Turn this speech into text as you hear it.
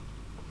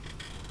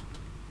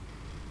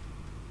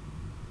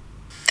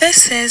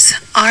This is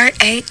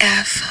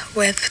RAF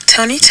with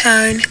Tony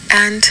Tone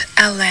and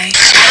LA.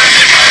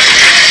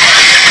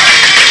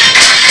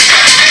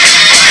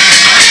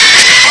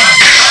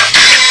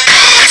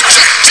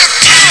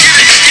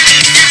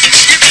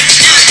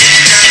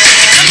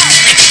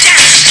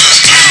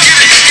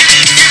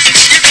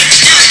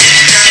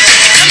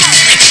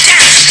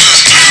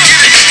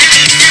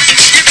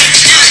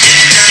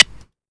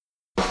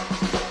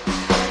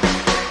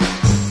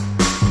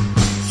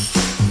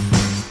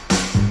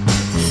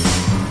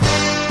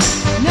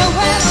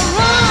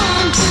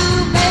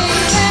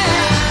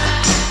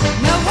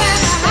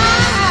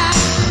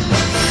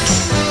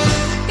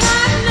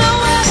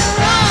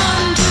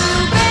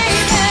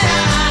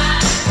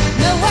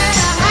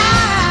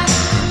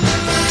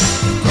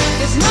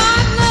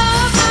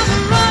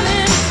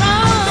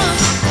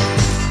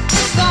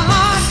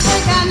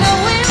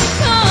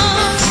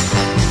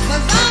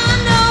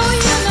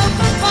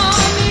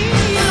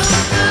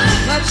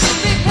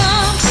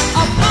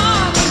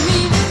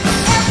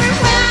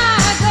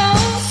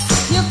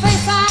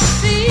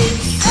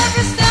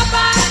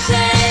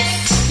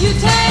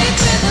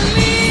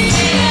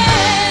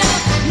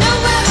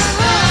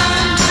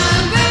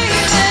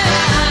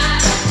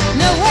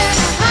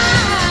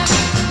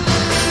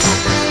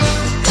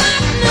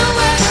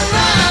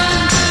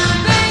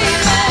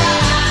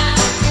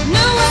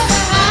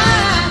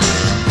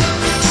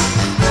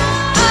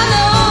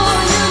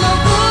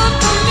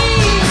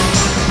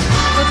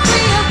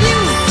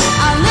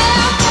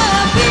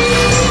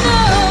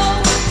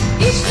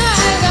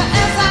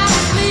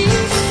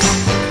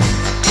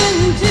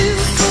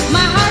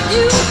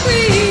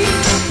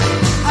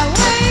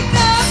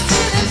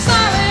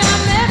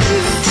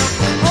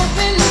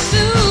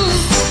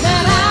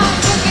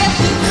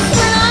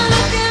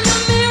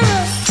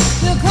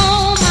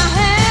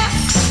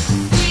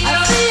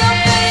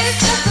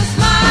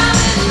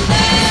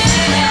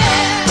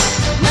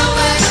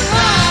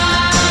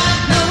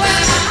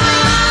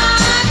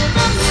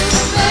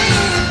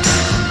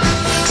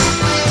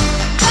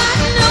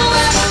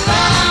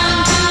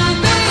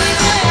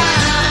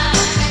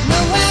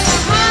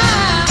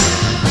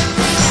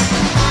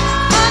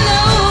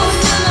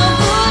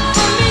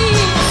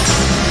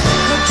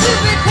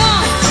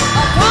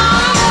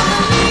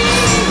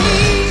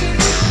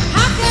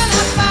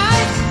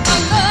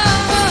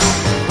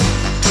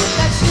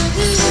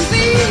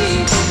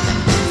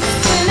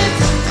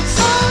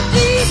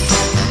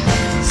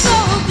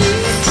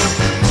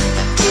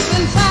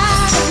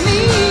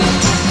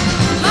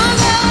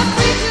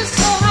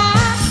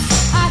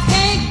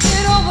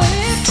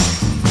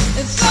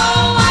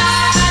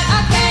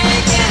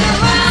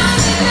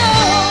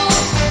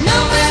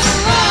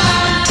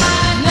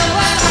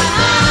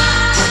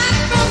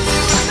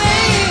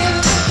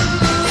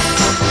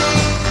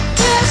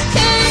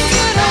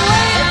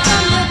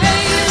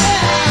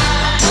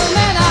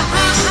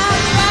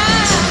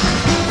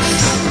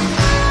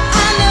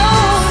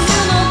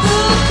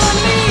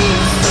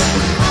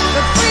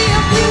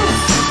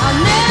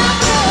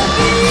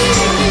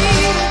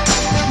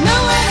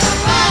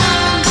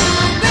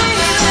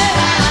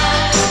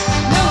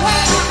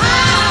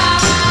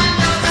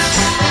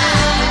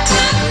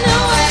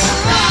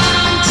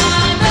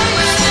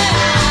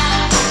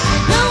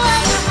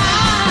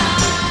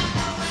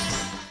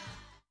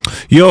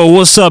 Yo,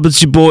 what's up?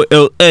 It's your boy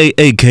L.A.,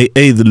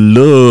 a.k.a. the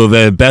Love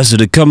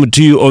Ambassador, coming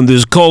to you on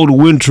this cold,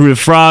 wintry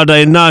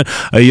Friday night.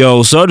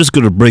 Yo, so I'm just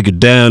going to break it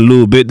down a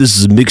little bit. This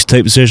is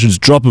mixtape sessions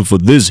dropping for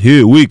this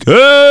here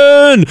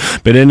weekend.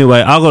 But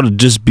anyway, I got to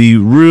just be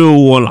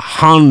real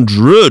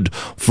 100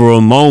 for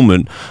a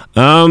moment.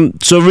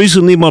 So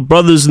recently, my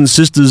brothers and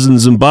sisters in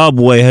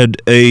Zimbabwe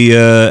had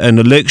an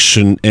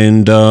election,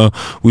 and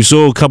we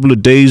saw a couple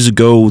of days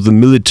ago the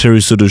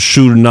military sort of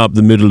shooting up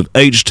the middle of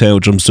H-Town,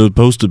 which I'm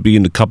supposed to be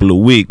in a couple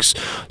of weeks.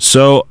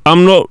 So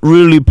I'm not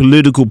really a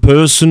political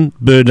person,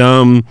 but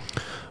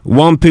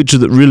one picture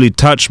that really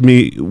touched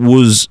me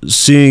was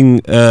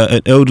seeing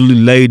an elderly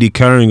lady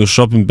carrying her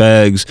shopping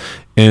bags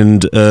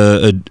and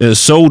a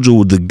soldier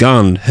with a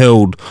gun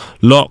held,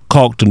 locked,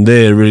 cocked, and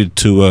there ready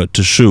to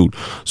shoot.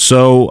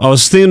 So I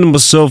was thinking to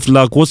myself,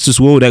 like, what's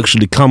this world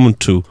actually coming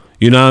to?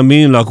 You know what I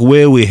mean? Like,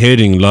 where are we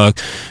heading? Like,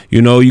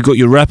 you know, you got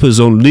your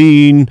rappers on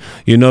lean,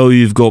 you know,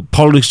 you've got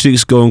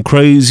politics going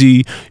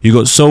crazy, you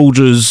got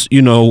soldiers,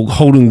 you know,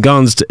 holding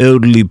guns to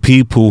elderly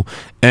people.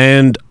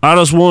 And I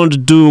just wanted to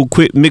do a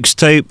quick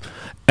mixtape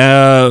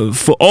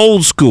for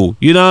old school.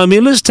 You know what I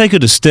mean? Let's take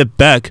it a step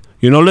back.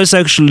 You know, let's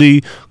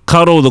actually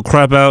cut all the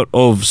crap out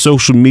of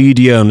social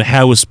media and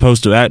how it's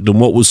supposed to act and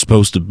what was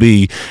supposed to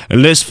be.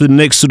 And let's, for the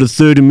next sort of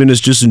 30 minutes,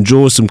 just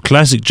enjoy some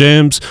classic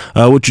jams.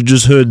 What you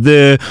just heard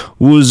there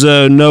was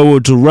Nowhere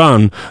to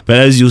Run. But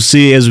as you'll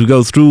see as we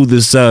go through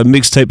this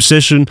mixtape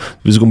session,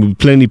 there's going to be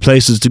plenty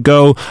places to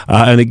go.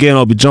 And again,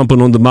 I'll be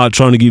jumping on the mic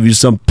trying to give you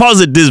some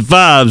positive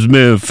vibes,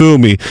 man. Feel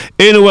me?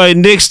 Anyway,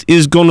 next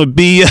is going to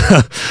be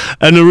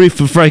an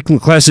Aretha Franklin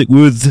classic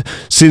with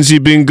Since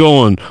You've Been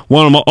Gone.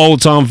 One of my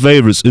all-time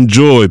favorites.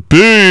 Enjoy.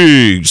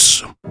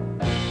 Peace.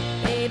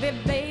 Baby,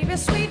 baby,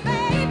 sweet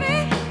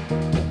baby.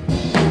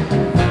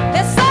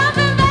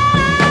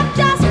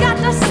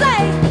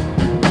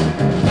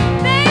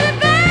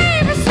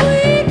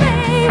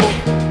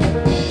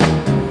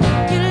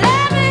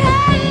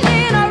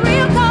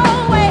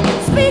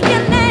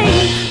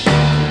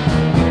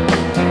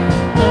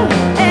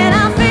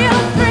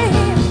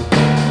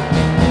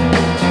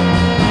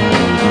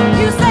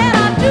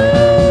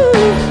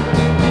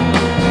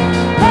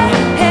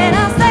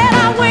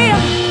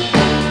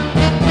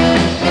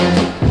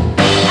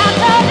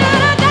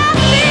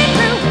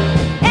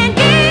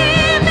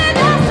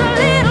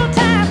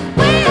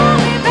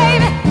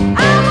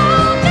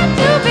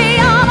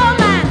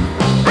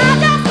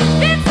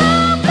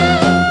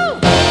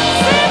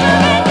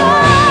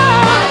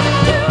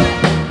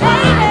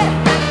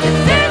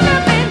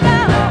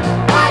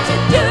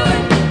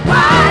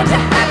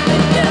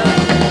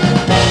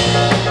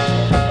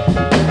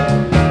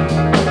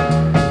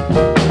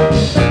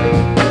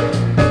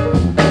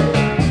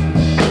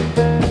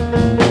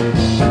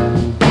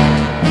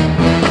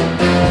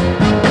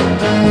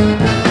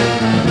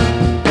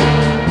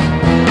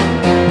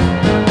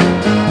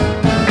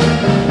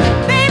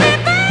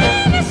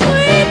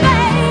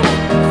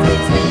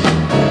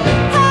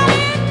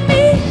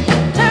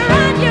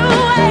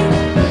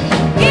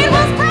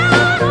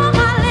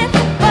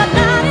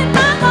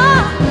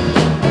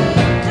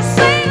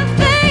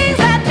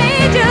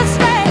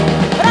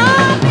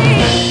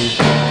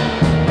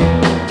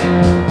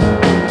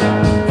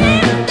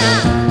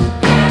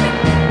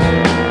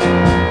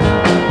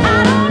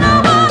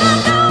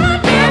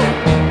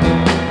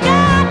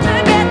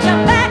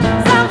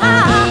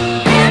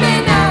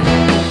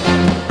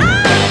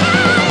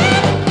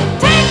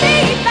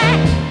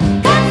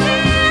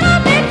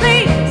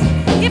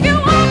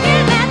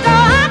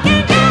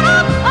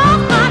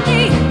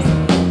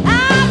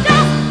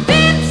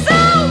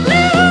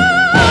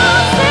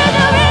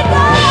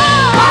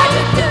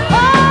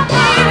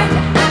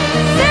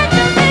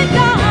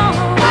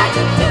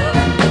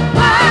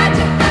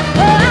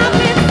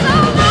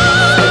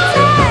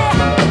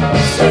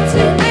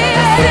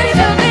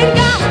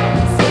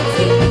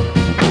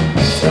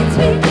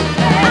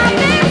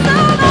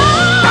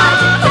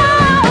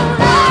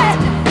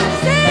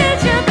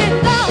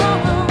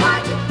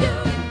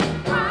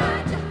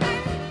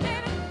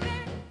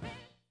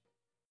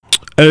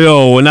 Hey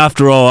yo, and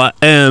after all, I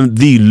am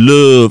the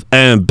love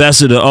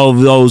ambassador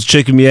of those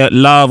checking me out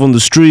live on the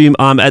stream.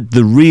 I'm at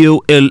the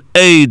Real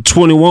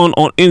LA21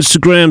 on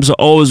Instagram, so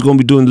always gonna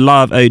be doing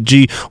live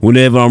AG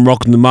whenever I'm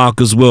rocking the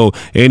mic as well.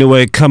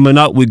 Anyway, coming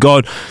up we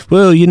got,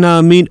 well, you know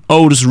what I mean,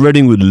 Otis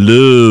Redding with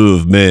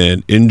Love,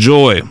 man.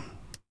 Enjoy.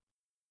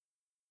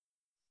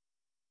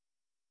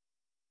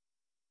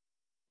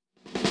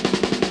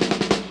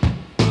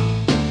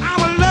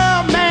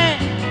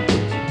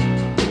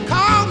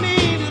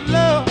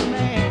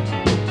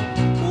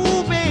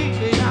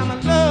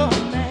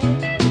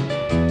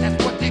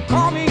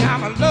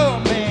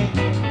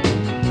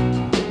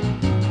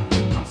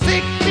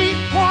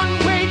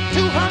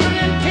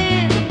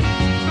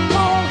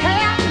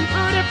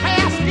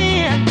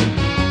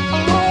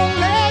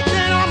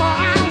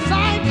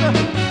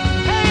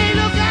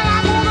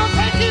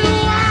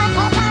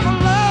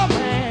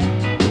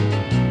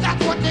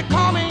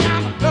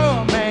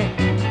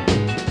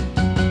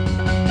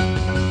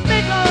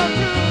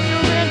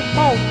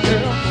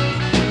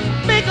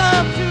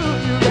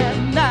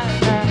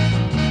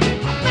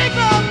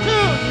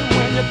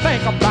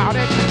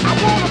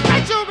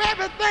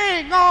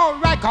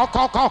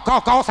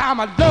 Cause I'm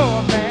a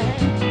love man.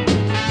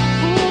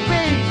 Ooh,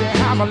 baby,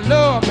 I'm a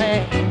love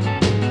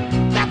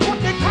man. That's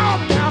what they call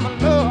me, I'm a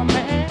love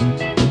man.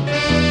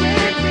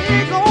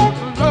 Big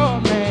old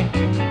love man.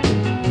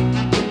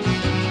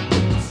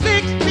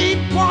 6 feet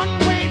 1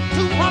 weight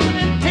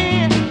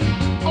 210.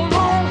 A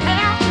long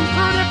hair and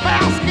pretty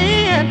fair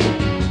skin.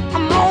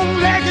 I'm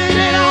long-legged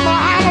and I'm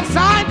out of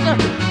sight.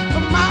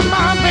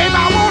 My baby, I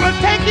wanna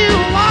take you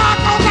out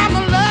cause I'm a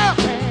love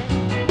man.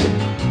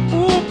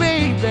 Ooh,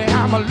 baby,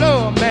 I'm a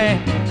love man.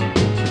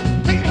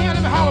 Take your hand,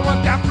 let me holler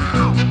one time.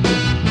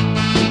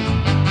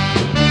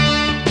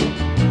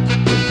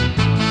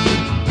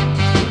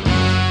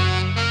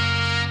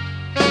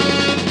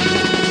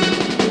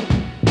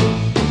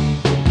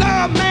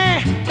 Love man,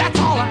 that's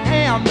all I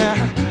am now.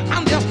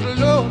 I'm just a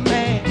love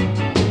man.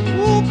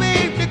 Ooh,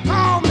 baby,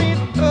 call me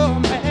the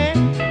love man.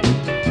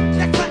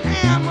 Yes, I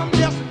am, I'm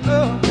just a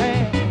love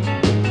man.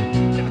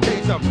 Let me tell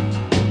you something.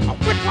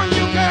 Which one of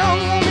you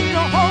girls want me to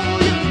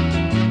hold you?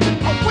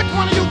 Which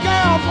one of you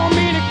girls want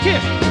me to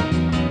kiss?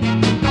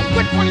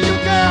 Which one of you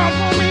girls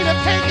want me to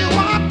take you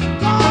out?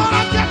 Lord,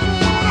 I just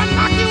wanna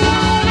knock you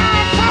all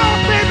out. Oh,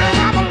 baby,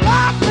 I'm a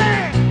love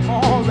man.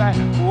 All right.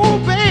 Ooh,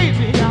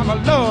 baby, I'm a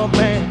love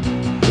man.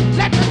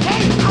 Let me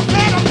tell you, I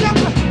said I'm just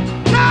a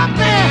love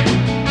man.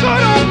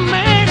 Good old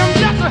man, I'm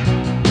just a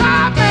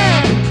love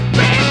man.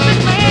 Baby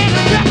man,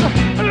 I'm just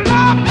a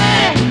love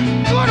man.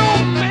 Good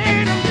old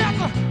man, I'm just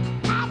a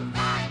love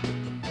man.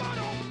 Good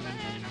old man.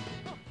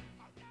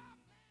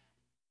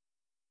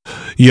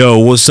 Yo,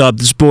 what's up?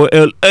 This boy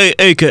LA,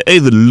 aka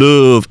the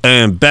Love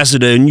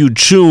Ambassador, and you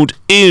tuned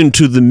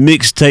into the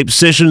mixtape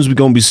sessions. We're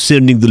gonna be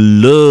sending the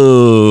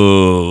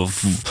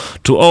love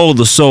to all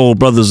the soul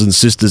brothers and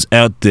sisters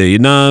out there. You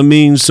know what I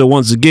mean? So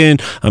once again,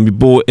 I'm your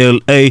boy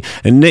LA,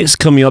 and next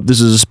coming up,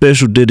 this is a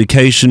special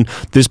dedication.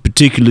 This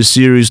particular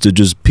series to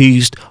just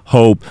peace,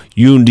 hope,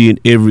 unity in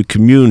every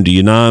community.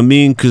 You know what I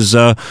mean? Because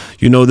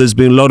you know, there's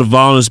been a lot of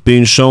violence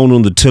being shown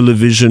on the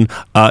television.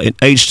 In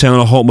H-Town,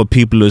 I hope my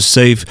people are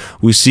safe.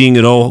 We're seeing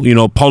it all, you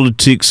know,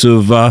 politics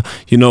of,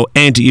 you know,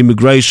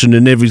 anti-immigration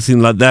and everything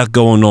like that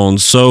going on.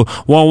 So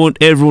what I want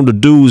everyone to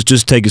do is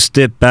just take a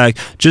step back,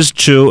 just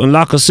chill, and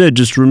like I said,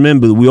 just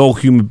remember that we're all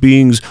human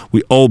beings,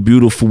 we're all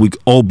beautiful, we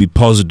can all be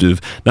positive.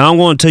 Now I'm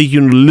going to take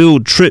you on a little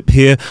trip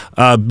here,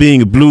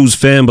 being a blues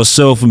fan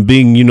myself and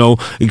being, you know,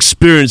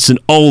 experiencing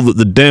all that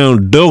the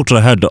Down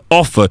Delta had to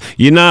offer.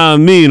 You know what I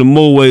mean? In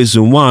more ways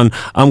than one,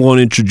 I'm going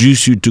to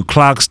introduce you to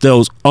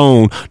Clarksdale's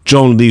own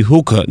John Lee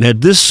Hooker. Now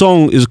this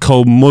song is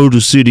called Motor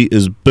City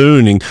is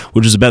Burning,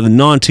 which is about the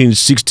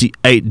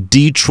 1968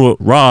 Detroit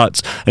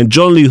riots, and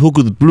John Lee Hooker,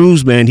 the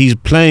blues man, he's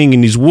playing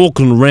and he's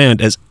walking around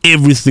as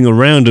everything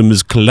around him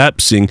is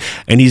collapsing,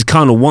 and he's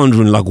kind of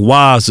wondering, like,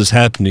 why is this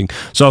happening?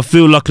 So I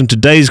feel like in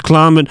today's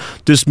climate,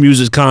 this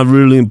music's kind of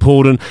really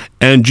important,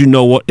 and you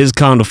know what, it's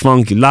kind of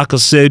funky. Like I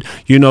said,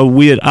 you know,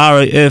 we at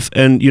RAF,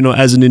 and you know,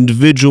 as an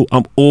individual,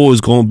 I'm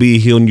always going to be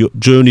here on your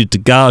journey to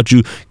guide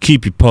you,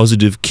 keep you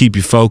positive, keep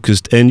you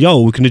focused, and yo,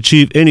 we can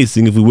achieve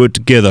anything if we work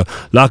together.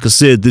 Like I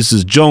said, this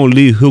is John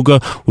Lee Hooker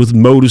with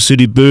Motor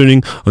City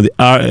Burning on the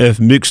RF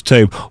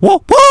mixtape.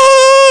 What?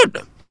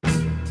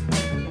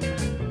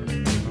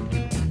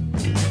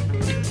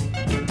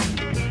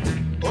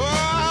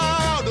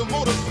 Oh, the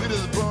Motor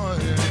City's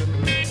burning.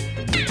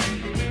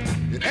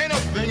 It ain't a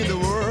thing in the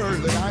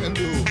world that I can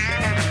do.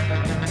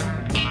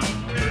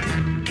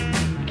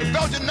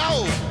 Don't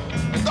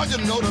you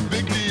know the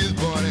Big D is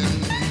burning?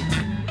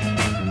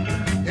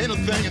 Ain't a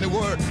thing in the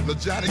world that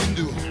Johnny can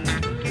do.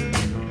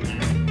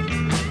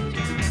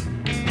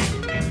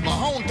 My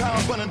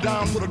hometown burning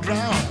down to the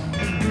ground.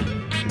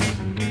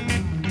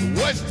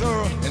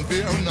 Wester and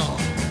Vietnam.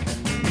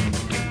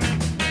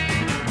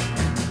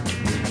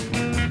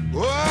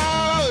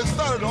 Well, it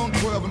started on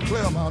 12 and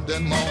Claremont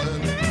that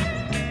morning.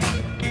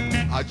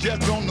 I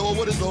just don't know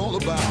what it's all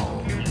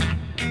about.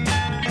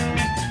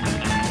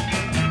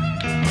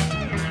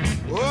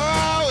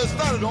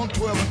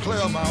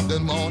 Claremont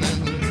that morning.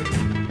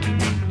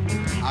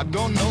 I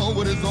don't know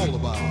what it's all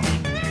about.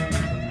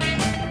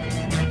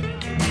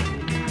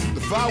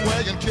 The fire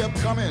wagon kept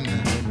coming.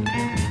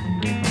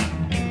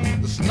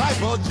 The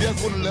sniper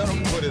just wouldn't let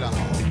them put it out.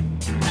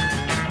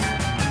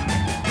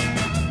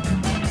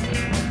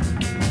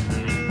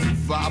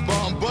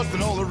 Firebomb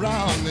busting all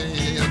around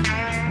me,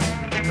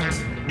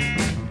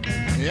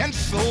 and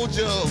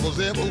soldiers was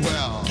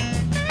everywhere.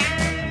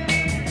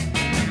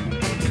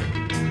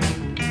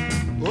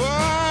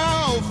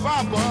 Oh,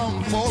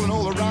 firebomb falling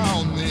all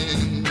around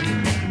me,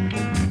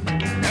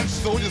 and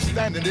soldiers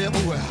standing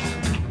everywhere.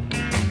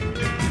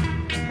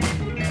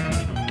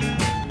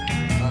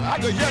 I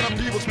could hear the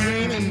people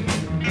screaming,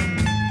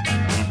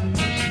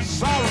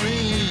 siren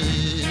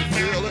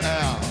fill the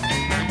air.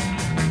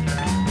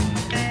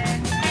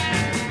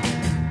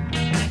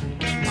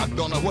 I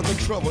don't know what the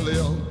trouble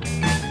is.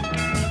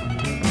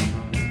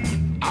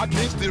 I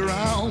can't stay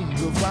around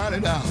to find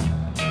it out.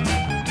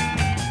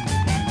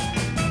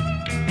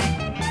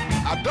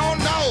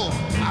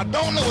 I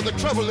don't know what the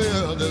trouble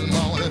is this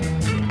morning.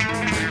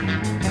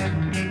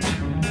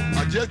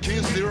 I just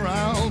can't stay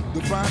around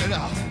to find it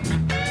out.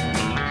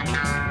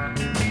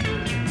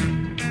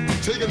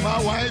 I'm taking my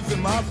wife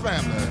and my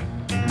family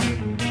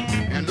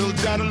and those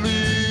Johnny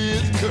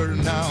Lee's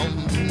curtain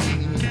down.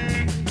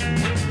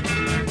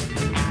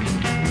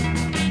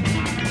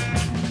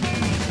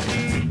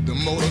 The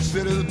Motor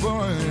City's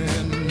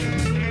burning.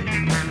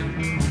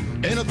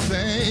 Ain't a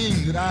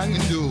thing that I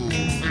can do.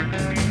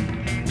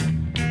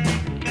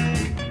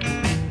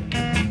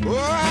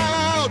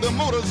 Oh, the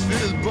Motor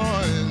City's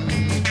burning.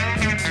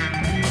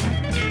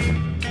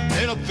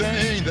 Ain't a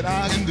thing that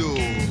I can do.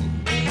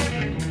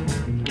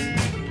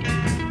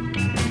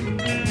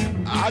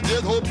 I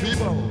just hope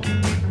people,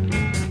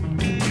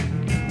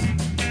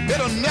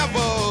 it'll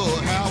never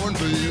happen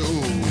to you.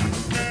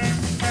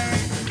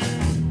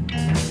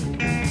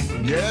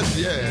 Yes,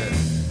 yes.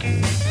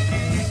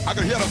 I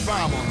can hear the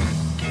fireman.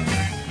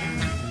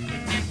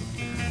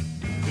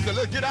 He said,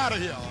 let's get out of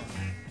here.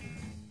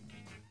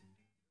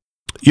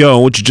 Yo,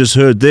 what you just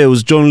heard there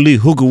was John Lee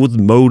Hooker with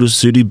Motor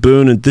City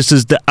Burning. This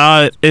is the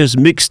IS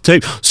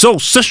mixtape Soul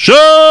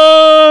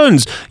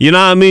Sessions. You know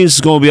what I mean?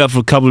 It's going to be out for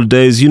a couple of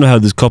days. You know how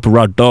this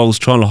copyright dog's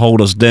trying to hold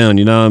us down,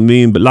 you know what I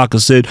mean? But like I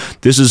said,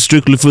 this is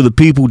strictly for the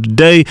people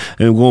today,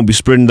 and we're going to be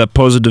spreading that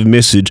positive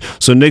message.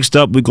 So next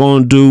up, we're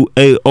going to do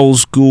a old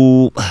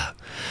school...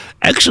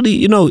 Actually,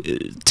 you know,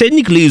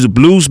 technically he's a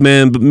blues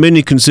man, but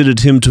many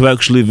considered him to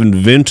actually have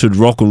invented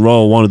rock and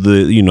roll, one of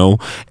the, you know.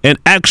 And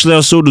actually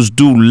I saw this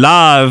dude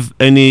live,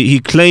 and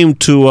he claimed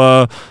to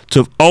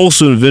have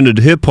also invented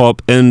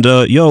hip-hop, and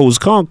yo, it was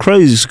kind of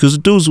crazy, because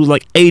the dude was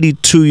like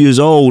 82 years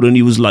old, and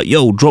he was like,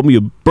 yo, drop me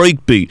a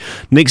breakbeat.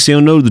 Next thing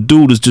I know, the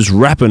dude is just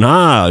rapping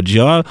hard,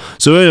 y'all.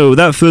 So anyway,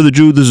 without further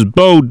ado, this is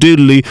Bo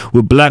Diddley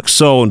with Black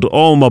Soul, and to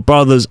all my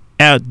brothers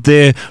out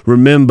there,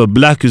 remember,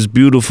 black is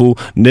beautiful,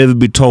 never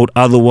be told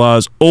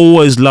otherwise.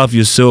 Always love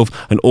yourself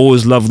and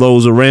always love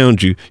those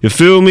around you. You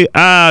feel me?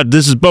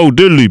 This is Bo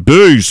Diddley.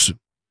 Peace.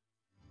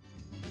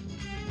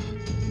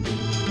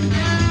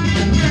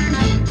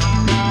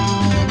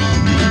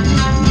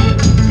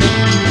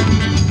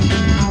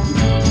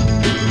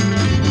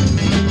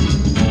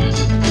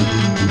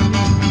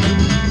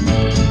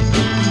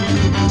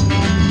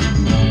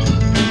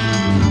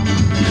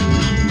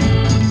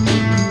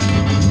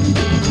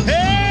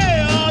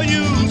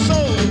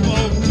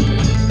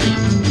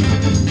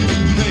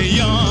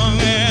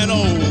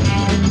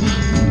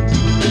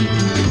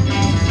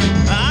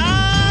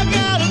 I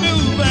got a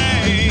new band.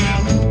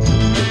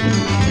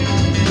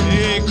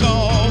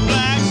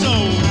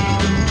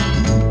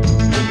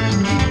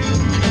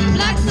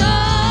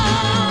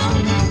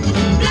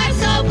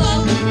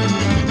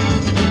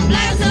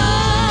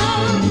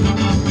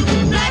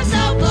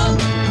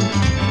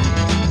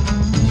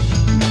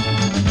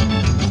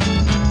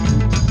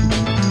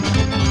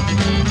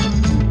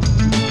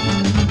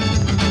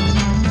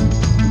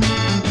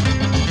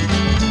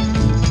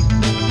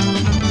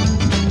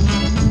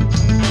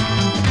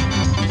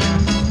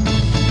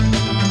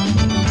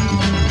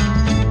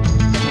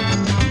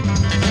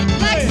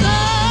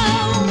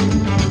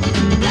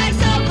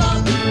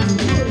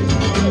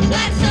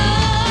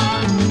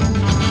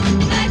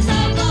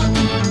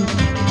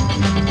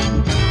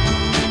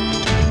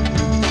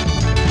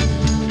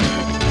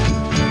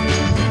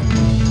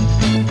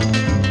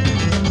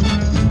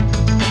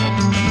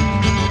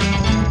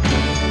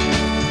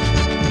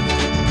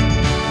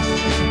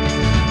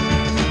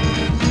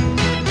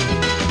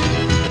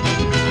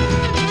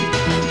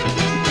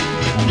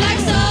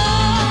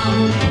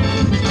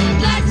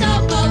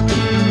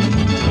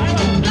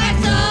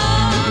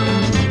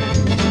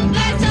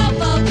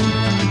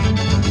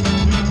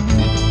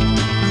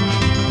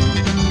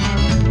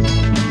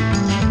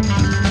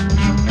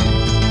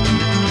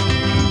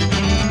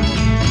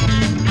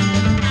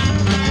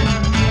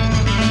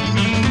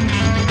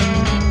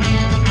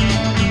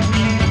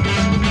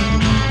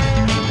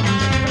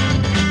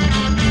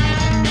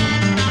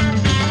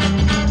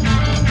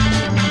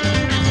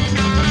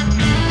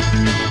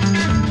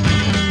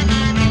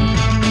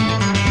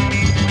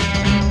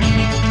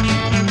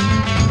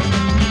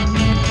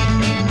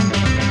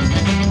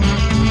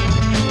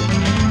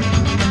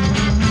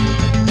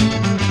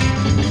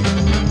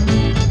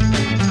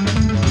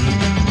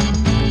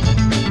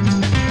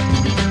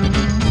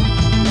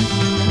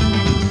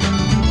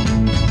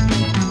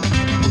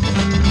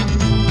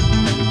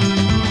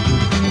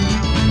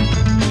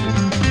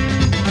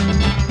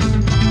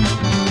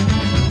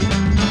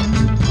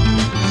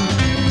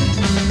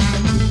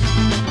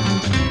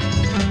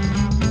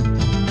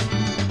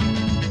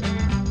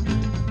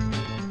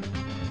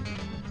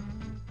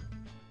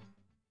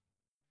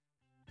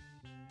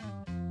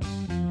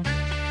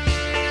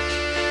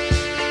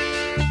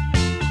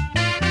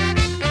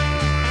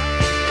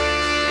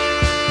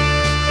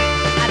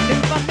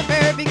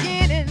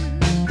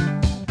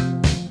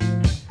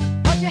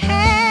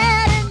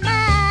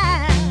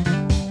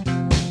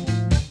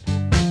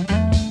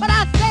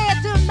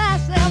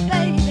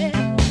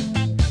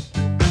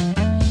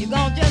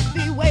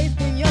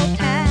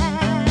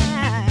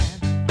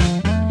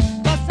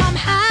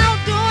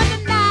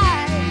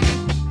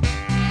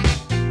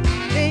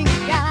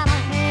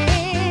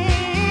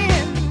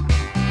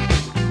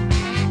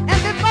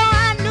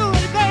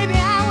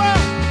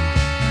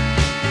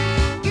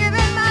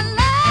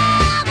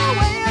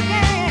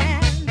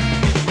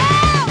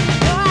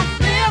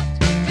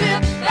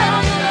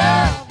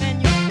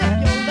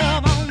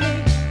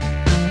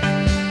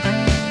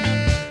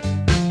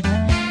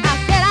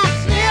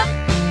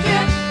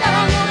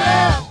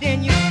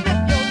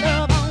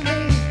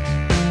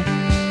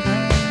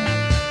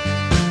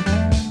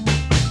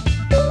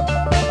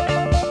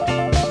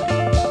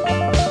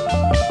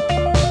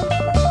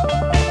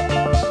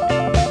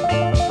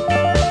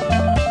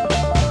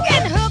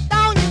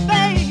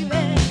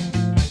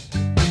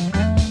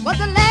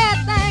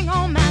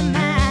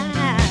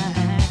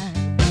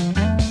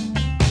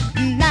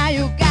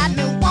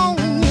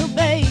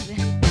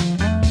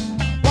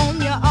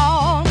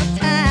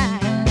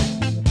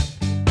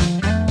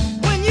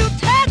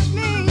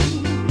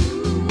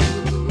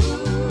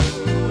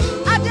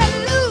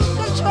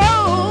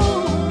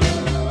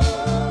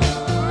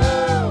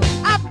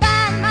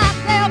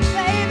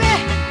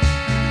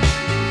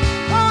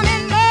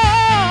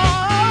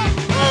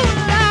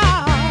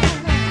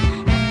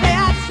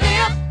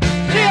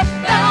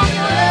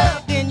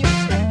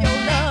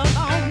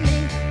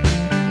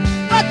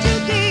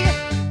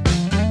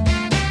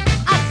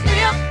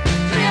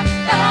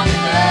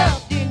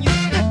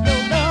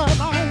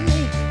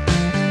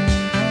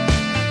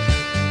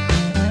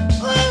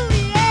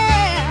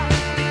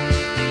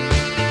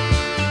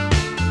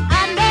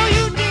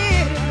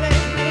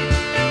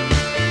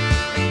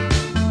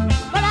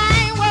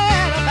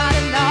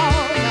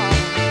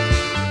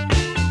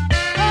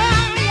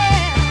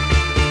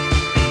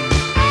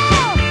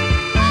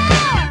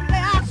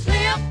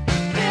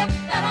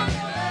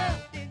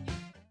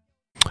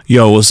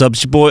 Yo, what's up?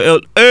 It's your boy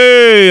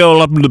L.A.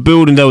 all up in the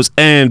building. That was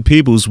Ann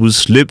Peoples with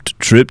Slipped,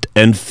 Tripped,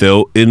 and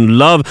Fell in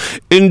Love.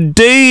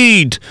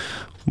 Indeed!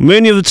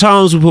 Many of the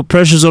times we put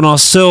pressures on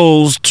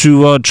ourselves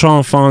to try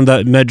and find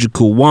that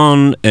magical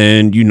one,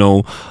 and you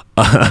know,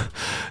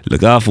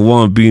 look, I for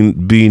one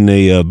being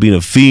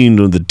a fiend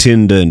on the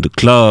Tinder and the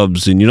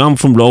clubs, and you know, I'm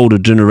from the older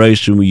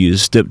generation where you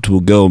step to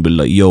a girl and be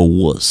like, "Yo,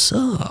 what's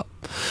up?"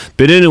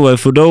 But anyway,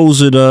 for those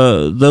that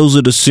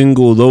are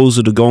single, those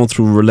that are going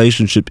through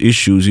relationship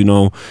issues, you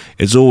know,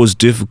 it's always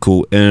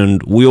difficult,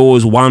 and we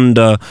always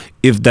wonder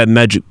if that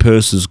magic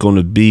person is going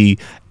to be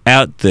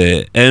out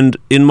there. And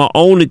in my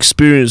own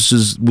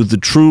experiences with the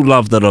true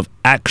love that I've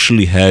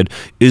actually had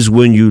is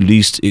when you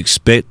least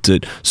expect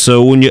it.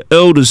 So when your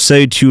elders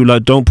say to you,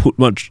 like, don't put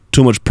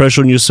too much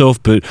pressure on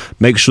yourself, but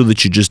make sure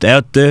that you're just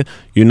out there,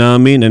 you know what I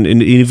mean? And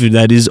even if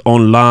that is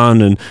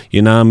online and,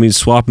 you know what I mean,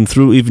 swiping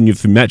through, even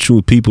if you're matching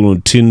with people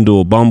on Tinder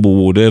or Bumble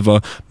or whatever,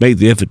 make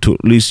the effort to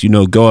at least, you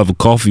know, go have a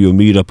coffee or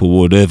meet up or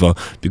whatever.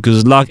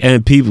 Because like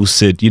Ann People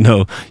said, you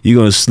know, you're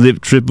going to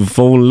slip, trip, and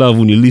fall in love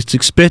when you least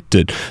expect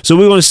it. So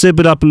we're going to step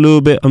it up a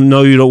little bit. I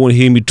know you don't want to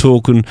hear me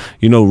talking,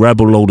 you know,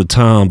 rabble all the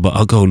time, but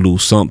I'll go a little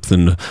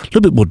something, a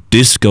little bit more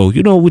disco.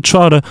 You know, we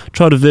try to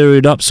vary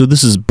it up. So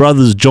this is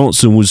Brothers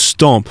Johnson with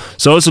Stomp.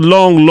 So it's a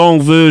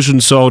long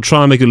version, so I'll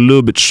try and make it a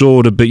little bit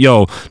shorter. But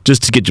yo,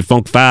 just to get your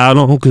funk fired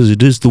on, because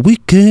it is the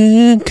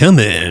weekend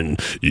coming.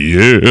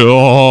 Yeah.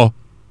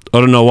 I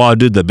don't know why I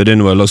did that, but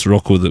anyway, let's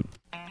rock with it.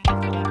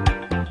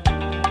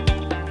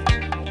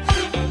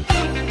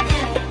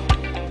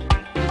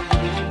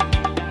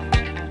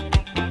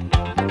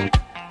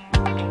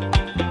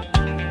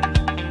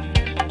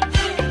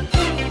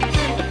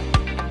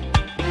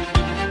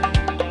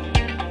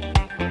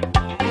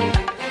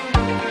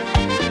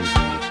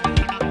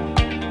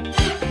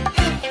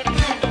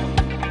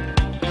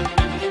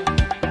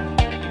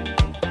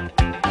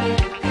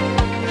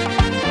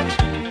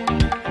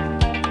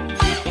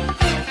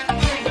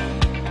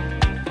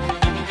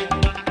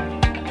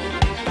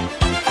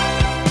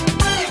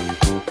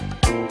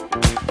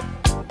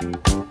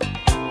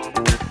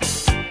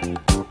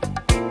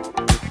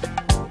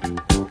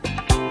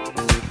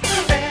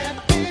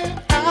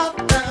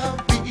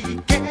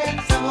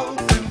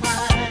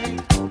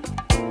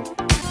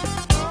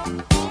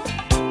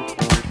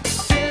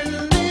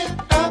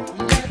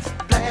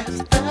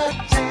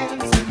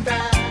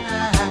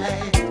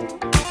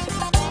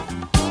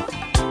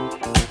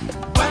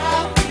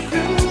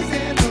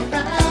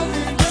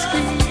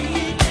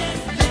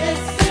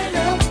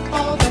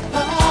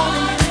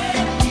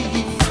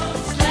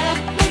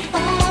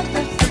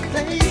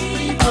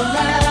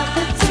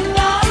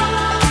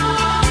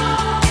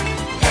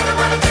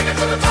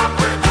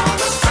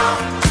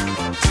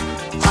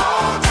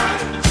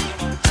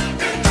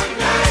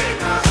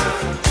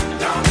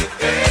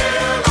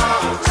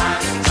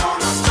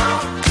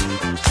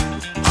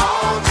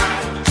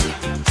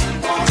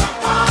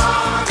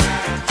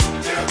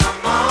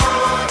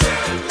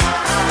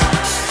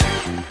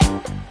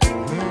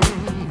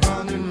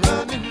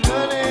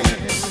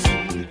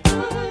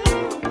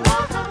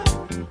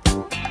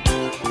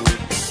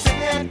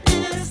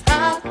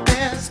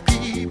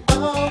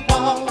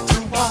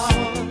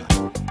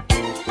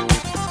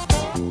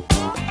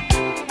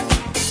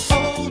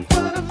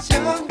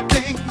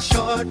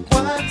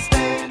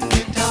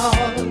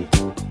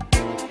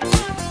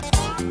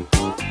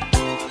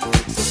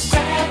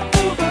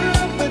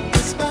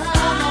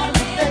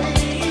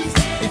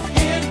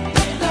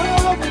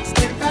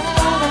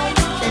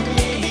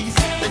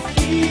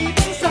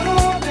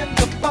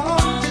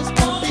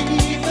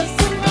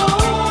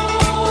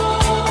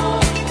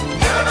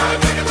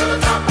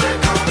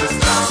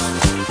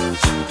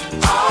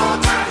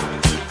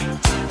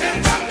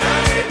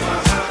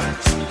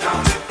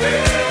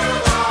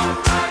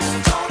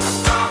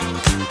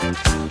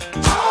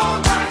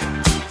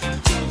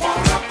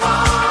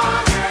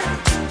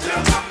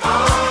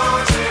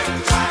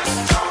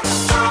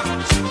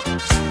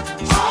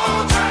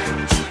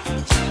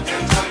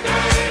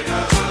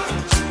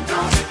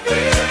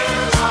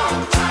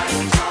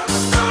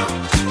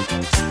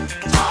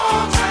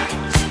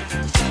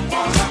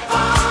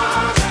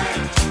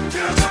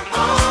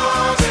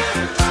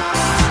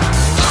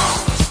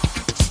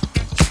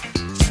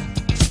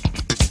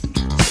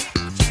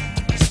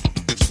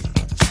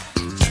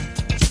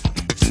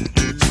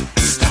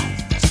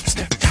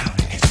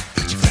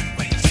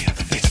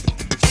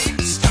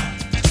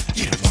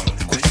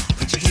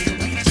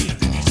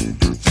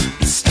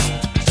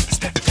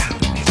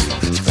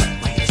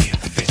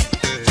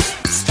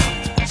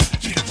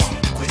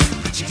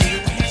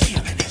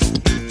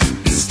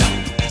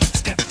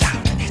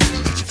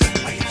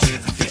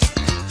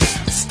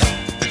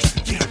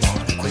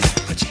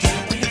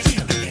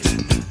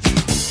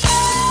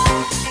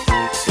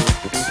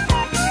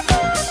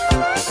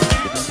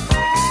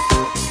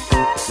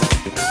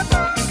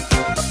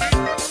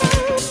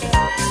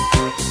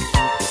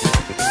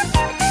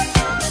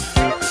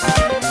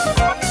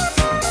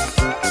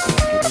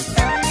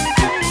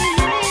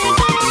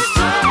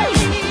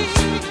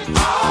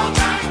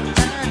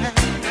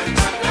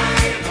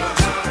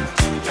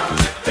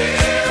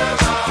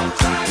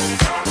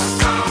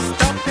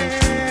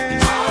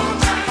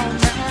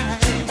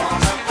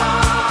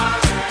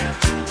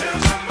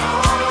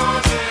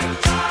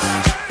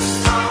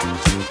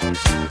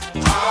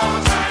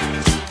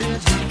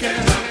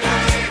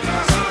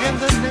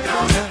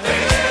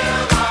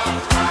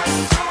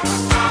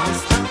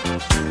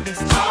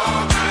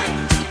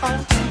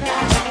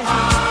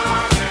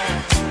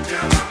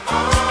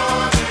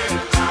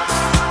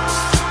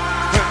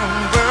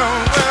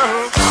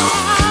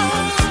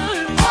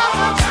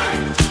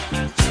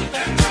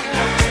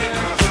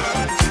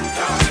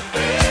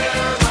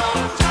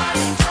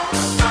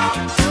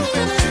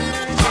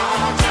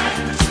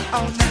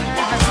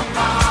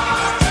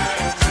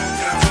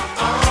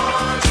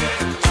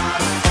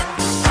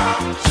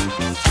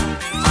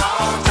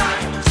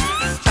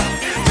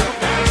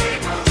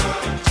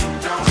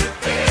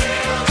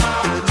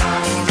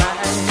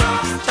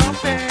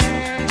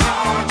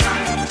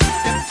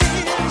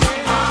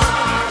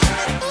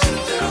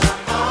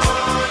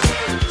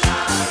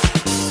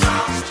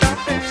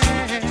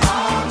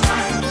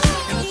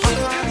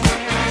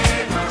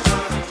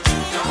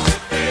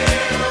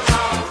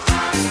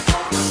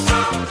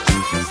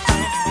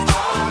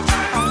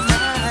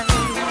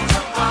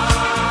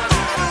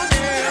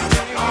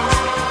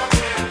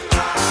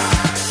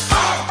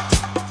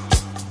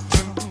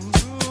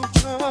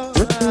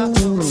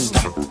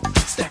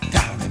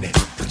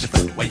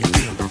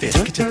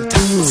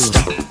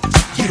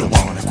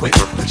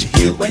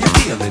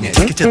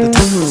 to the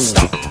top.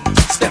 Stop.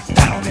 Step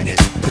down in it.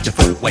 Put your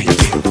foot where you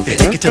feel fit.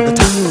 Take it to the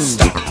top.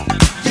 Stop.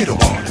 You don't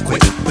wanna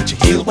quit. Put your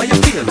heel where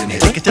you're feeling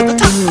it. Take it to the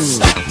top.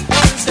 Stop.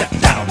 Step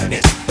down in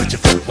it. Put your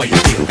foot where you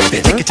feel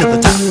fit. Take it to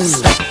the top.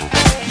 Stop.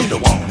 You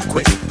don't wanna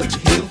quit. Put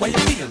your heel where you're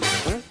feeling it.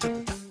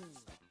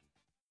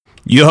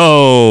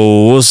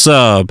 Yo, what's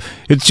up?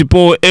 It's your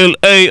boy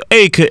L.A.,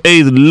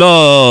 a.k.a. The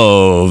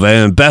Love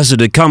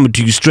Ambassador, coming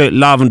to you straight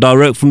live and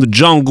direct from the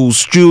Jungle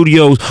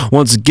Studios.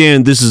 Once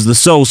again, this is the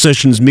Soul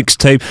Sessions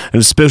mixtape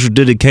and a special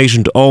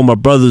dedication to all my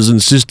brothers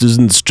and sisters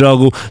in the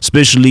struggle,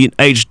 especially in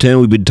H-Town.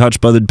 We've been touched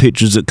by the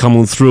pictures that come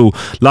on through.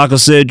 Like I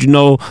said, you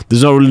know,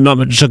 there's not really not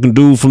much I can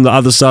do from the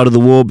other side of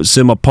the world but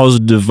send my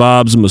positive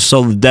vibes and my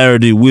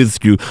solidarity with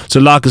you. So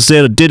like I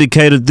said, I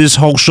dedicated this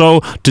whole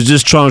show to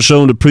just try and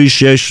show an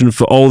appreciation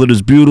for all that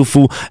is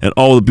beautiful and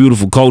all the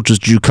beautiful cultures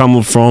you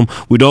coming from.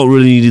 We don't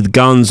really need the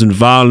guns and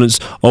violence.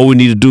 All we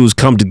need to do is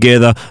come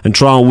together and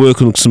try and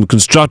work on some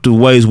constructive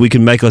ways we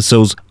can make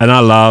ourselves and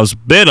our lives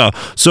better.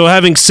 So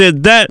having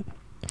said that,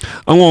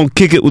 I'm going to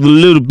kick it with a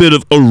little bit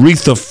of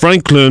Aretha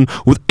Franklin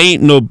with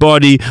Ain't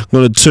Nobody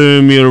Gonna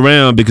Turn Me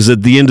Around, because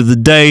at the end of the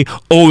day,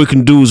 all we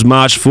can do is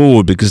march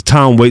forward, because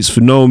time waits for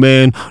no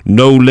man,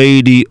 no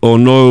lady, or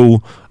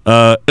no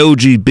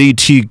LGBTQIA.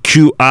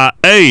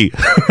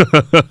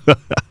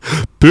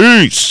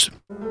 Peace.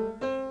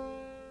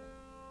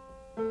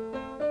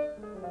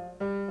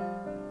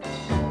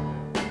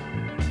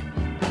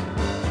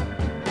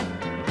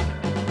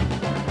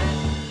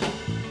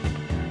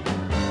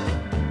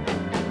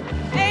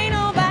 Ain't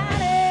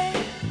nobody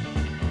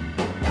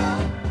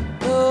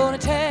gonna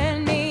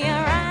turn me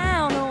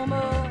around no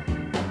more.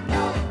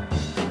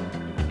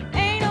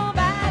 Ain't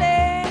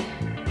nobody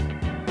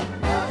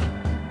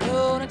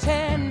gonna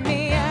turn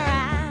me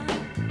around.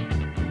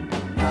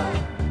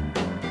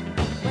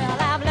 Well,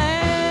 I've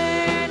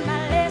learned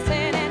my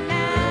lesson and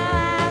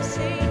now I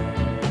see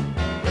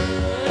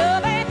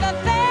love ain't the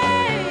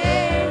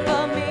thing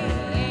for me.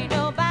 Ain't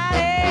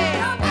nobody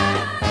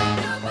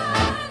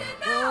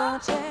gonna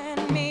turn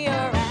me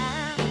around.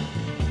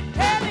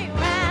 Turn me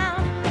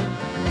around,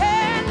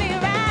 turn me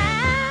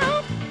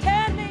around,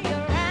 turn me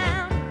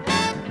around.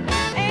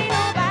 Ain't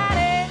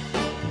nobody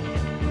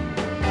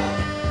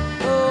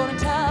gonna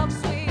talk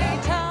sweet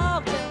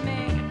talk to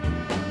me.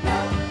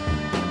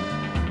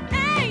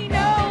 Ain't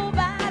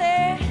nobody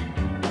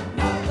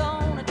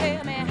gonna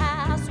tell me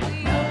how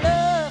sweet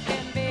love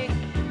can be.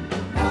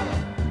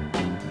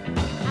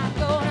 I'm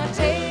gonna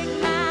take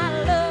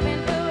my love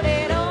and put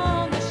it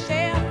on the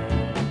shelf.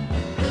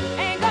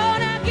 Ain't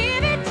gonna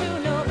give it to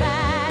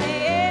nobody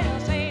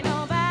else. Ain't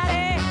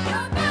nobody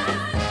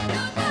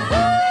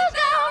who's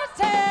gonna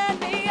turn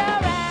me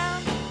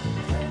around,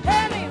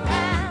 turn me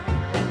around,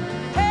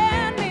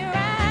 turn me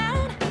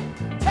around,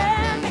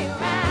 turn me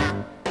around.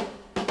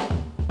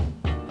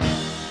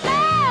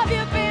 Love,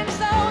 you've been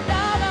so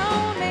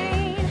doggone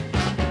mean.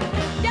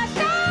 You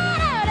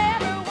shattered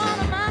every one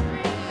of my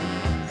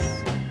dreams.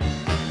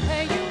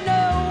 And you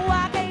know I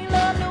can't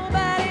love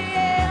nobody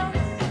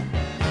else,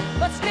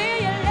 but still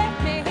you left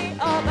me here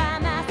all by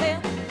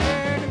myself.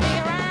 Turn me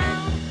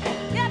around,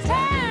 you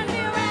turn me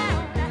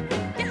around,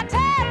 you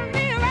turn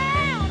me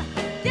around,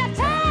 you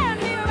turn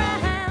me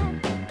around.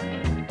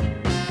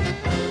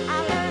 I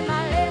learned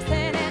my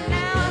lesson and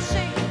now I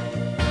see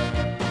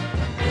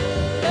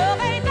love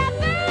ain't the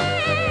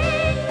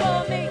thing for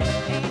me.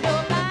 Ain't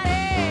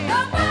nobody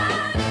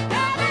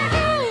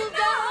who's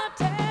gonna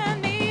turn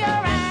me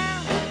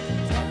around,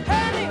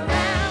 turn me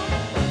around,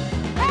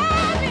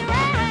 turn me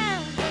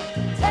around,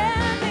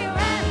 turn me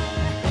around.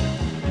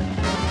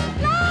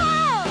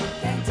 Love,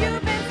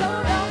 you've been so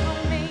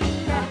doggone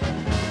mean.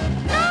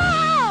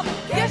 Love,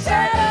 you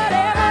shattered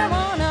every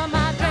one of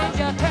my dreams.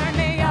 You turned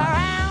me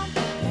around,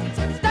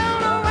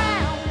 stone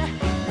around.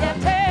 You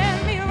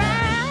turned me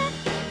around,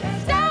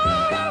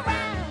 stone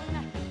around.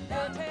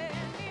 You turned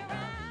me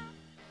around.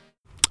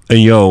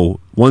 And yo,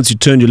 once you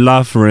turn your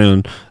life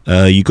around,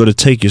 you got to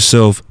take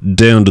yourself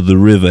down to the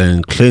river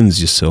and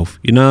cleanse yourself.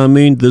 You know what I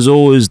mean? There's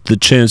always the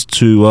chance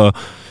to,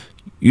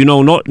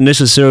 not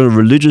necessarily a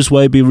religious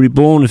way be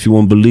reborn if you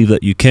want to believe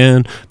that you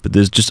can, but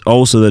there's just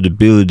also that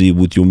ability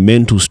with your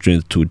mental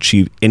strength to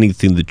achieve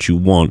anything that you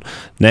want.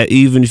 Now,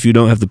 even if you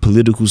don't have the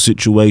political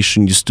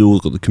situation, you still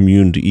got the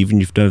community.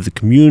 Even if you don't have the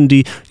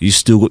community, you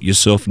still got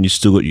yourself and you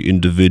still got your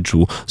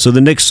individual. So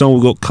the next song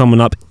we got coming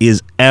up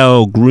is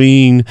Al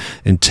Green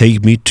and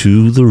Take Me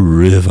to the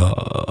River.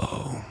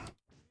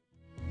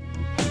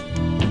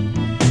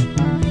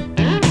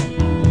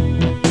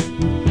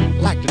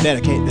 I'd like to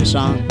dedicate this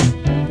song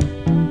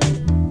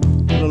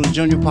to little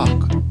Junior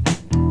Parker,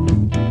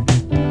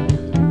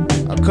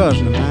 a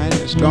cousin of mine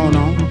that's gone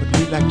on, but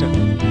we'd like to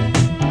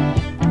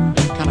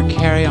kind of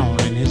carry on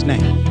in his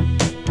name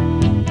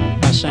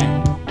by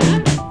saying,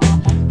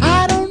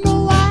 I don't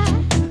know why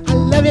I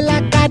love you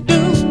like I do.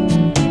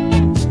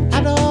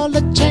 After all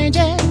the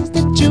changes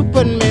that you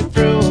put me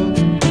through,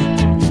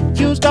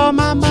 used all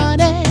my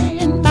money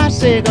and my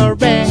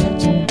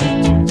cigarettes,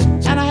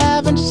 and I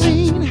haven't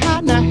seen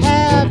how to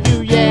have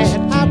you yet.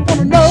 I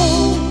wanna know,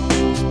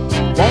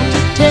 won't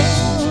you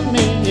tell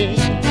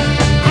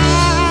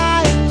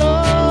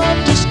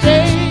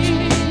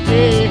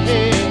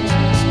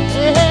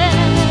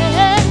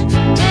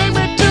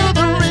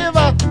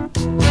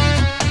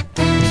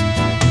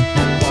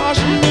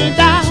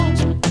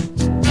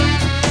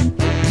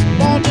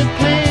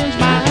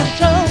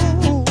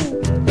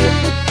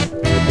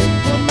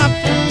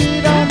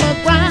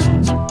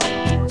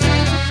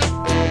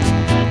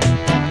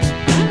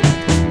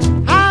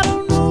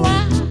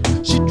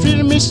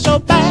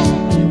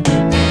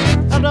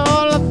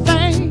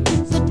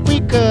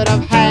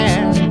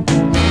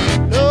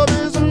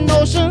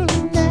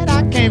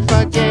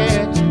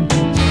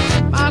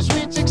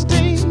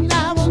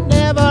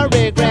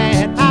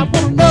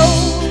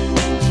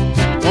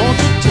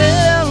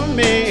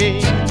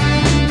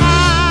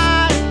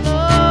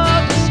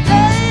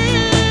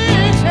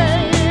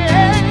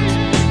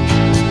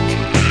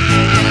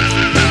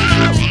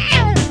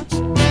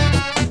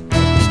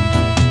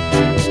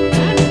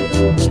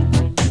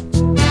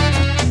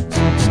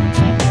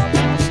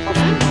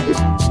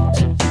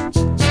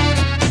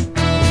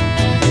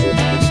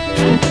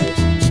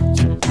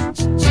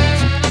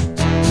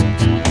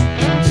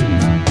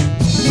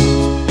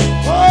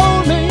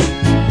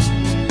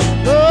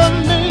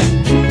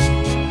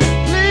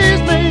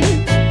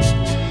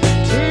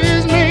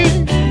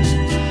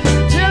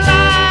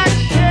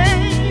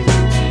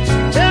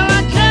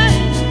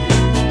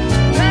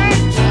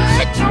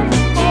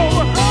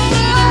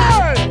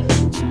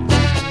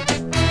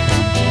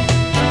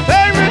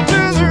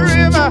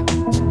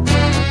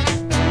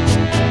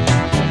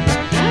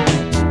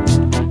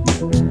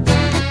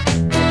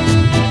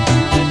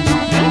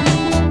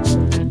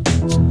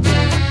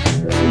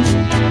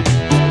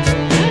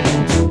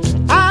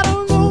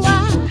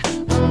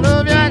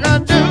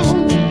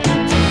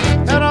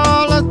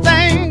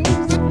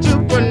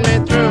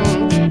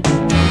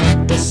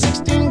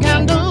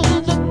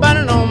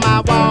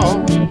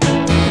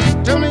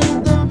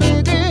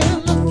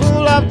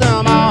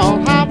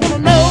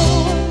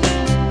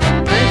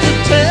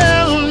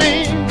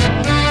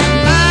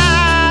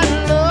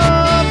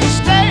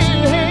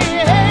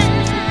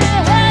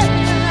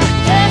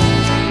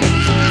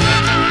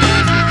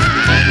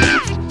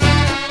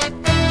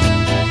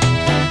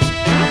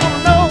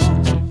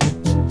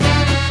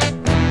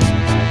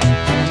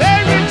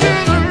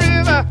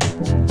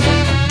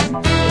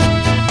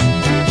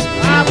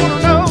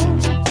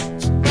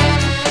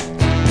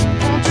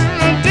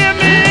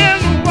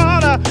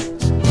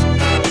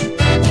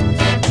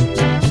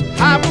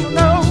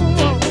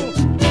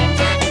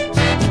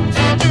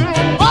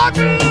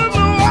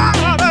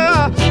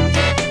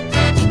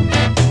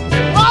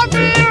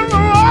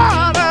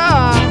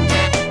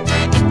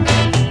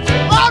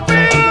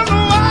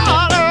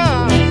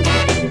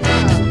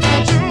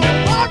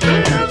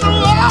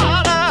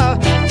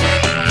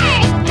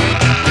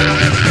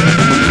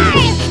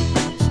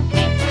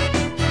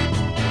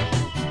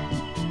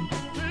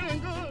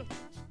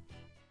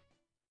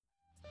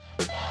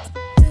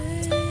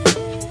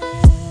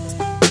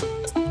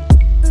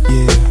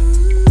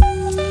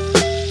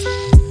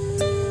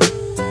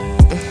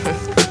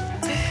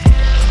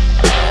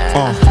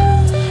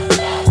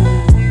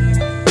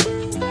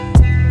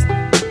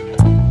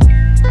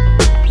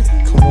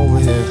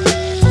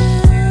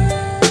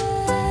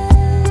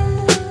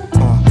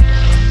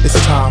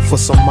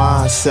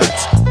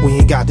sex. We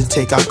ain't got to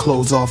take our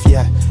clothes off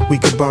yet. We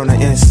could burn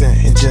an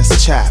incense and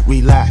just chat,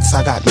 relax.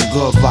 I got the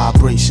good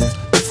vibrations.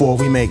 Before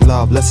we make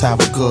love, let's have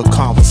a good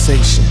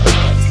conversation.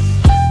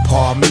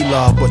 Pardon me,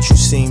 love, but you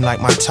seem like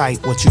my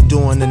type. What you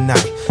doing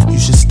tonight? You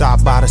should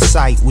stop by the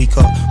site. We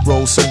could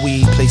roll some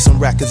weed, play some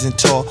records and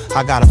talk.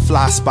 I got a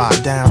fly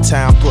spot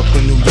downtown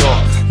Brooklyn, New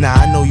York. Now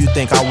I know you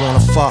think I wanna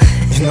fuck,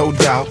 and no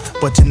doubt,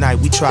 but tonight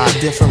we try a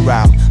different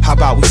route. How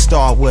about we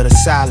start with a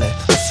salad,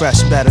 a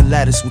fresh bed of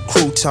lettuce with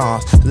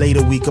croutons.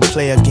 Later we could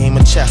play a game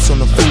of chess on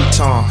the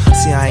futon.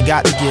 See, I ain't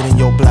got to get in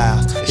your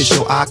blouse. It's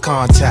your eye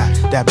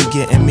contact that be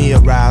getting me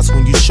aroused.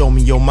 When you show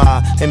me your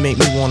mind and make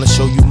me wanna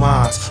show you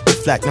mine.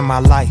 Reflecting my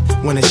light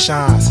when it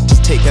shines.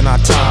 Just taking our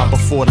time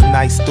before the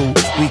night's through.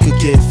 We could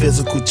get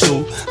physical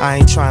too. I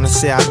ain't trying to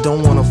say I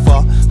don't wanna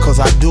fuck, cause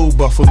I do,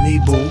 but for me,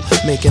 boo,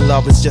 making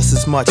love is just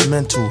as much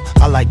mental.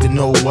 I like to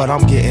know what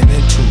I'm getting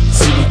into.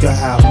 See, we could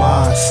have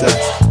mind sex.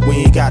 We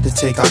ain't got to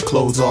take our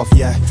clothes off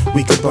yet.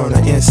 We could burn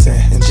an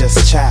incense and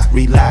just chat,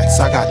 relax.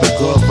 I got the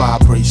good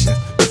vibration.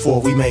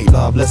 Before we make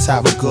love, let's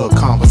have a good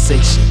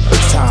conversation.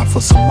 It's time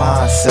for some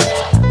mind sex.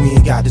 We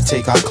ain't got to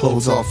take our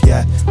clothes off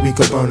yet. We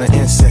could burn an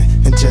incense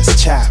and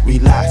just chat,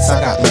 relax.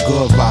 I got the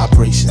good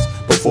vibrations.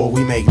 Before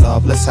we make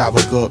love, let's have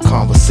a good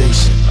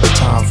conversation. It's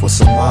time for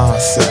some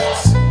mind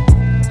sex.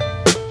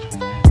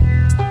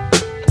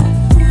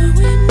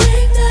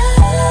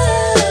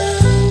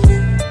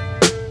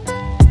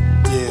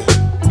 Yeah.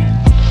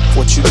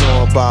 What you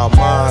know about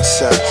mind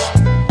sex?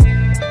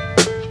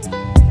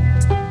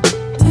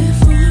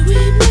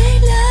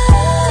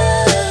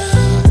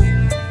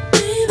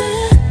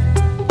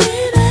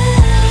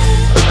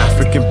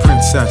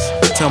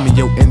 Tell me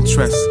your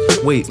interests.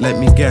 Wait, let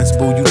me guess,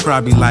 boo, you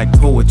probably like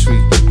poetry.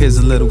 Here's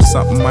a little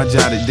something I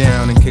jotted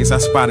down in case I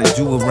spotted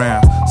you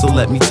around. So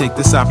let me take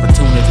this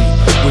opportunity.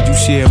 Would you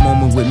share a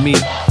moment with me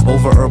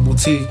over herbal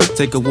tea?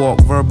 Take a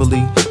walk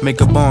verbally, make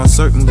a bond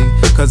certainly.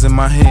 Cause in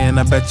my hand,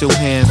 I bet your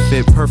hand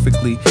fit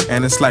perfectly.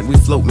 And it's like we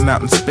floating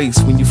out in space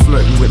when you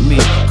flirting with me.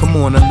 Come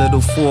on, a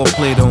little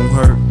foreplay don't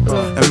hurt.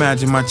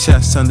 Imagine my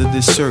chest under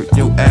this shirt.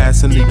 Your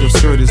ass under your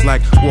shirt is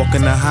like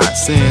walking the hot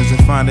sands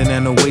and finding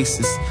an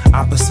oasis.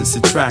 Opposites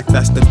attract,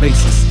 that's the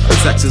basis.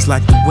 Sex is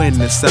like the wind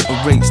that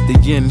separates the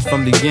yin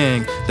from the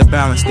yang. The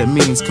balance that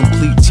means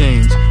complete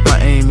change. My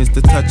aim is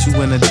to touch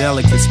you in a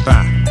delicate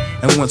spot.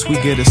 And once we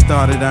get it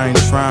started, I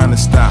ain't trying to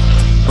stop.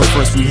 But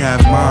first we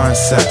have mind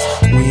sex.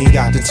 We ain't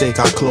got to take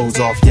our clothes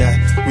off yet.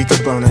 We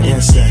could burn an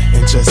incense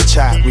and just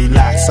chat,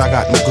 relax. I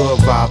got the good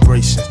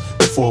vibrations.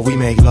 Before we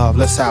make love,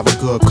 let's have a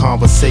good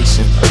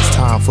conversation. It's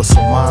time for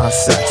some mind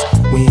sex.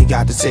 We ain't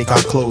got to take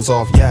our clothes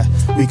off yet.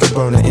 We could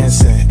burn an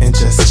incense and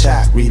just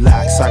chat,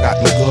 relax. I got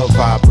the good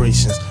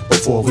vibrations.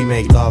 Before we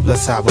make love,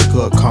 let's have a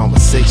good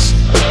conversation.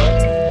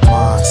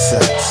 Mind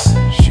sex.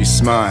 She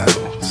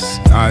smiles,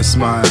 I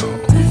smile.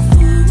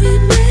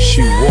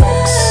 She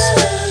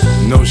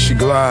walks, no, she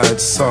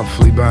glides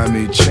softly by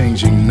me,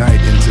 changing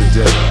night into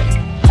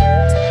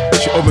day.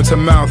 She opens her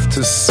mouth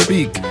to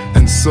speak,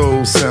 and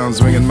soul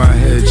sounds ring in my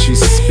head. She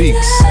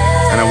speaks,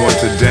 and I want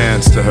to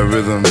dance to her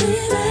rhythm.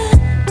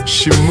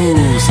 She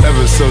moves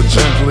ever so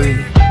gently,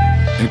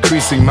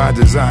 increasing my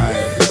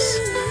desires.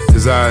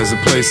 Desires to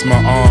place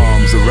my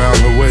arms around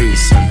her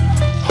waist and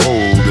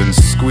hold and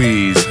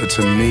squeeze her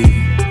to me.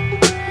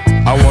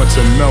 I want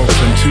to melt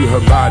into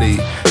her body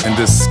and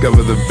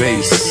discover the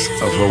base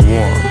of her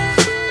warmth.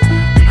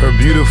 Her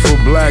beautiful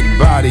black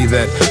body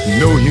that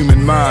no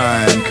human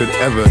mind could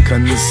ever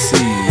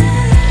conceive.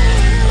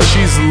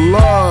 She's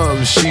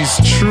love, she's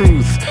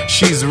truth,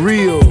 she's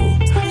real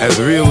as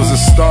the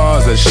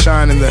stars that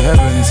shine in the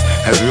heavens,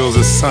 as real as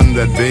the sun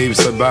that bathes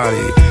her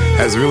body,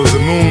 as real as the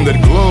moon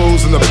that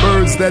glows and the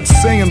birds that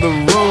sing and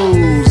the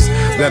rose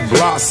that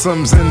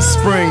blossoms in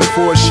spring.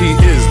 For she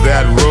is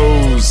that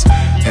rose,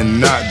 and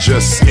not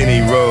just any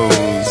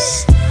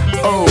rose.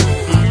 Oh,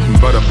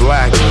 but a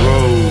black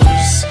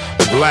rose.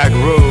 A black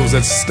rose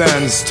that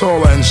stands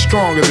taller and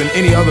stronger than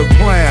any other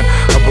plant.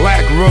 A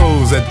black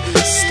rose that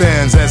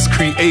stands as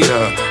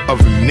creator of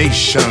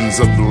nations.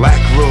 A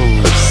black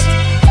rose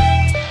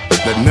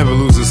that never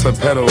loses her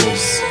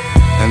petals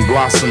and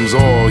blossoms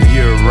all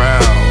year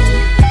round.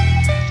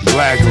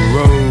 Black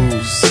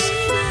rose,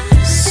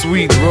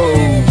 sweet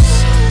rose,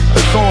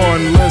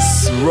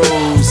 thornless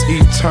rose,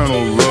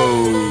 eternal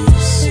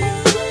rose.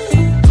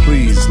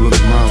 Please look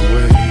my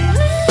way.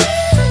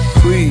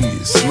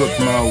 Please look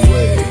my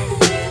way.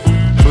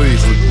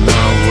 Please look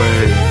my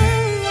way.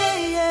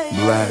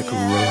 Black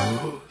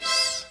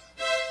rose.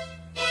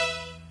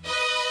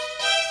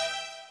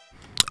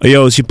 Hey,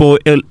 yo, it's your boy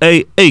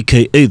L.A.,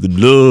 a.k.a. The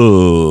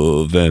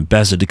Love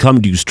Ambassador,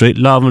 coming to you straight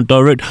live and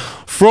direct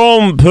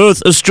from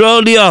Perth,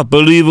 Australia.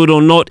 Believe it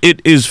or not,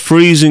 it is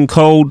freezing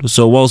cold.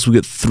 So whilst we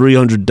get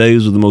 300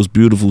 days of the most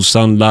beautiful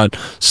sunlight,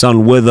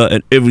 sun weather,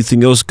 and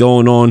everything else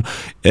going on,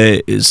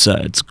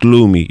 it's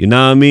gloomy. You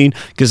know what I mean?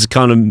 Because it's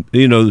kind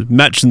of,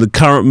 matching the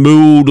current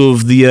mood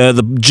of the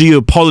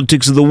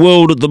geopolitics of the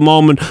world at the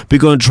moment. We're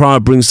going to try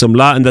and bring some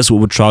light, and that's what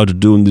we're trying to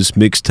do in this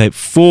mixtape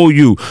for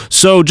you.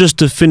 So just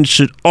to finish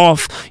it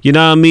off, You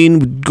know what I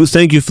mean?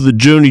 Thank you for the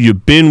journey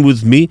you've been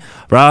with me,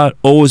 right?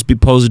 Always be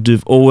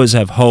positive, always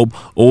have hope,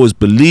 always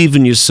believe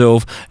in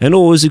yourself, and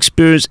always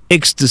experience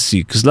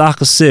ecstasy. Because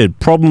like I said,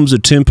 problems are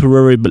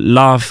temporary, but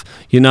life,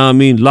 you know what I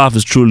mean? Life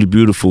is truly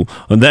beautiful.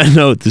 On that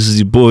note, this is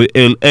your boy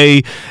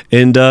L.A.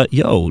 And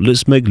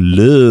let's make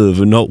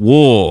love and not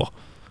war.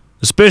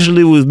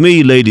 Especially with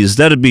me, ladies.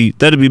 That'd be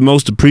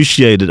most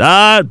appreciated.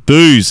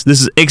 Booze.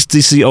 This is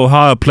XTC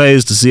Ohio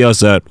Players to see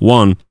us at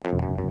 1.